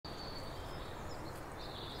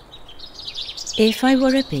If I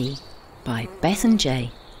Were a Bee by Bethan Jay.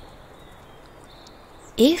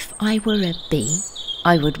 If I were a bee,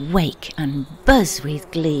 I would wake and buzz with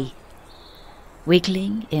glee.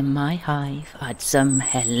 Wiggling in my hive, I'd some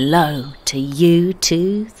hello to you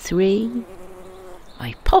 2, 3.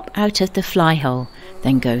 I pop out of the fly hole,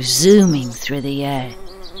 then go zooming through the air.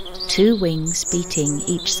 2 wings beating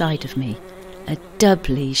each side of me, a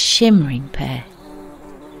doubly shimmering pair.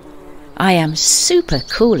 I am super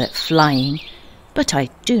cool at flying, but I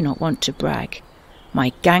do not want to brag.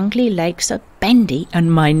 My gangly legs are bendy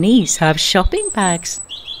and my knees have shopping bags.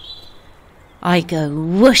 I go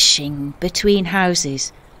whooshing between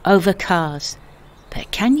houses, over cars,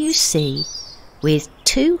 but can you see, with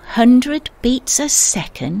 200 beats a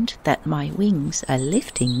second, that my wings are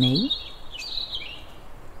lifting me?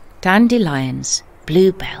 Dandelions,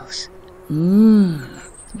 bluebells,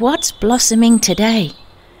 what's blossoming today?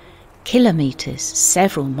 Kilometres,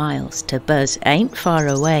 several miles to buzz ain't far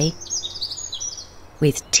away.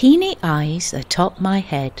 With teeny eyes atop my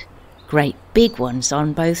head, great big ones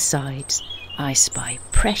on both sides, I spy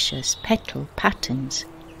precious petal patterns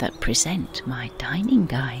that present my dining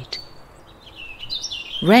guide.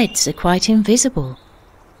 Reds are quite invisible,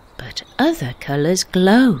 but other colours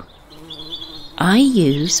glow. I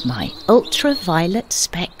use my ultraviolet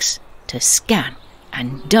specs to scan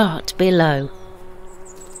and dart below.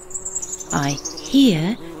 I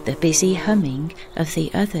hear the busy humming of the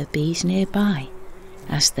other bees nearby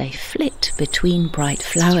as they flit between bright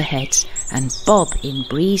flower heads and bob in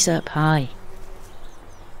breeze up high.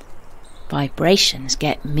 Vibrations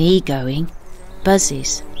get me going,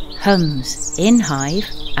 buzzes, hums, in hive,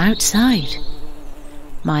 outside.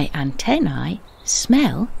 My antennae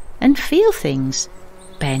smell and feel things,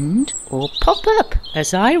 bend or pop up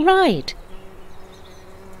as I ride.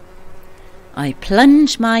 I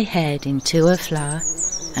plunge my head into a flower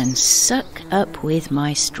and suck up with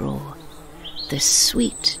my straw the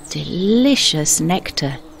sweet, delicious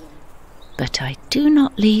nectar, but I do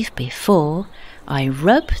not leave before I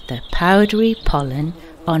rub the powdery pollen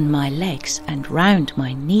on my legs and round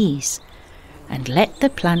my knees, and let the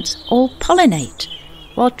plants all pollinate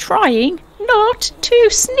while trying not to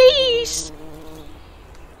sneeze.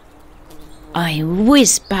 I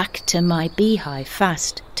whiz back to my beehive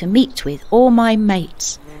fast to meet with all my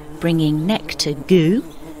mates, bringing nectar, goo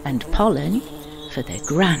and pollen for the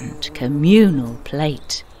grand communal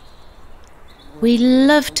plate. We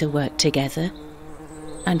love to work together,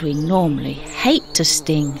 and we normally hate to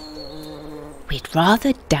sting. We'd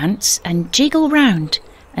rather dance and jiggle round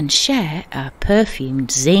and share our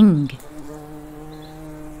perfumed zing.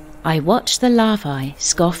 I watch the larvae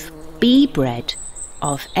scoff bee bread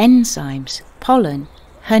of enzymes, pollen,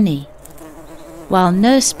 honey, while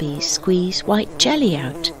nurse bees squeeze white jelly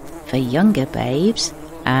out for younger babes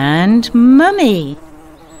and mummy,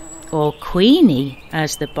 or Queenie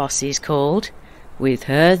as the boss is called. With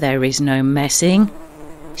her there is no messing.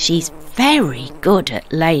 She's very good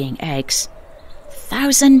at laying eggs,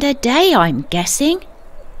 1,000 a day I'm guessing.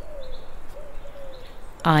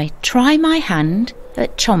 I try my hand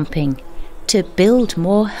at chomping to build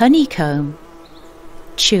more honeycomb,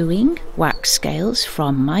 chewing wax scales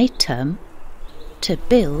from my tum to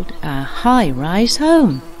build a high-rise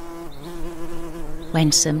home.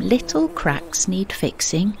 When some little cracks need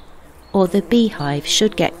fixing, or the beehive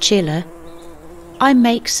should get chiller, I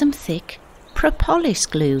make some thick propolis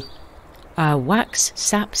glue, our wax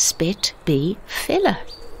sap spit bee filler.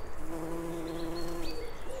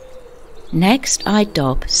 Next I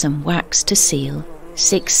daub some wax to seal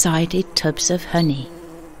 6-sided tubs of honey.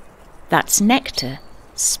 That's nectar,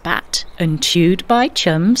 spat and chewed by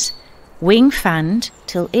chums, wing fanned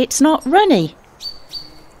till it's not runny.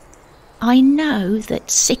 I know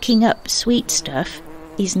that sicking up sweet stuff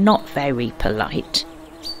is not very polite,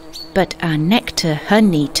 but our nectar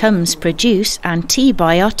honey tums produce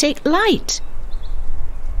antibiotic light.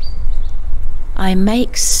 I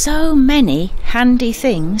make so many handy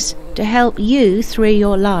things to help you through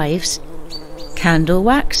your lives. Candle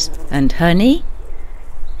wax and honey,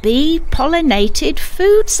 bee-pollinated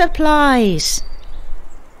food supplies.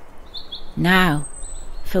 Now,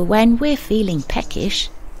 for when we're feeling peckish,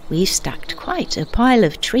 we've stacked quite a pile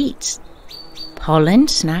of treats. Pollen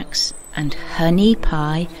snacks and honey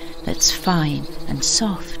pie that's fine and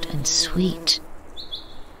soft and sweet.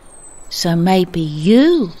 So maybe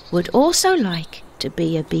you would also like to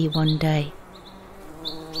be a bee one day.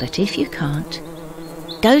 But if you can't,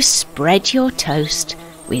 go spread your toast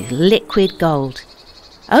with liquid gold.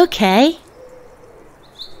 Okay?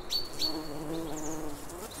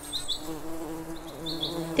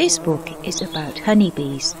 This book is about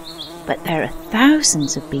honeybees, but there are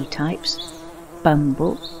thousands of bee types.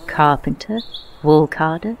 bumble, carpenter, wool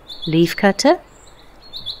carder, leaf cutter?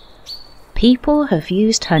 People have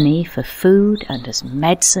used honey for food and as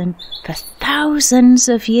medicine for thousands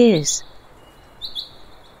of years.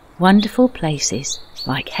 Wonderful places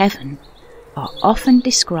like heaven are often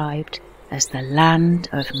described as the land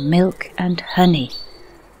of milk and honey.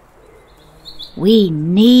 We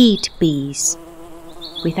need bees.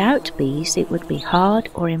 Without bees, it would be hard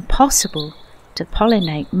or impossible to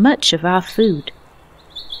pollinate much of our food,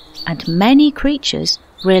 and many creatures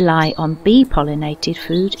rely on bee-pollinated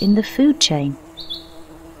food in the food chain.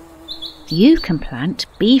 You can plant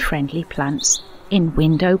bee-friendly plants in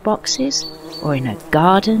window boxes or in a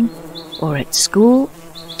garden or at school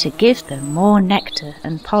to give them more nectar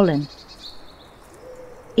and pollen.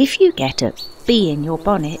 If you get a bee in your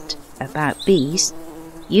bonnet about bees,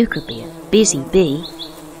 you could be a busy bee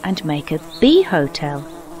and make a bee hotel,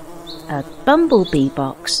 a bumblebee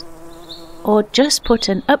box, or just put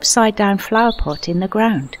an upside-down flower pot in the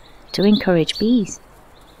ground to encourage bees.